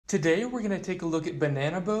Today we're going to take a look at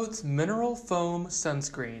Banana Boat's Mineral Foam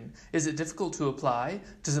Sunscreen. Is it difficult to apply?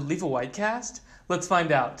 Does it leave a white cast? Let's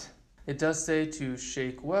find out. It does say to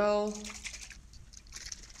shake well.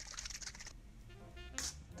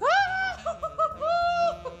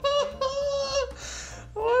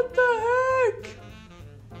 What the heck?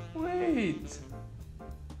 Wait,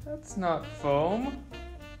 that's not foam.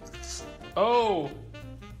 Oh!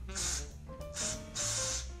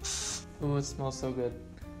 Ooh, it smells so good.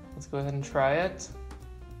 Let's go ahead and try it.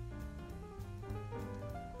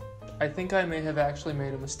 I think I may have actually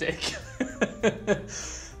made a mistake.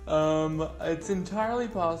 It's entirely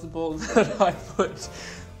possible that I put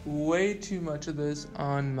way too much of this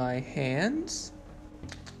on my hands.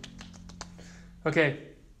 Okay,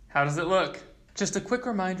 how does it look? Just a quick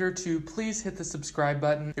reminder to please hit the subscribe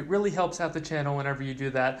button. It really helps out the channel whenever you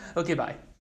do that. Okay, bye.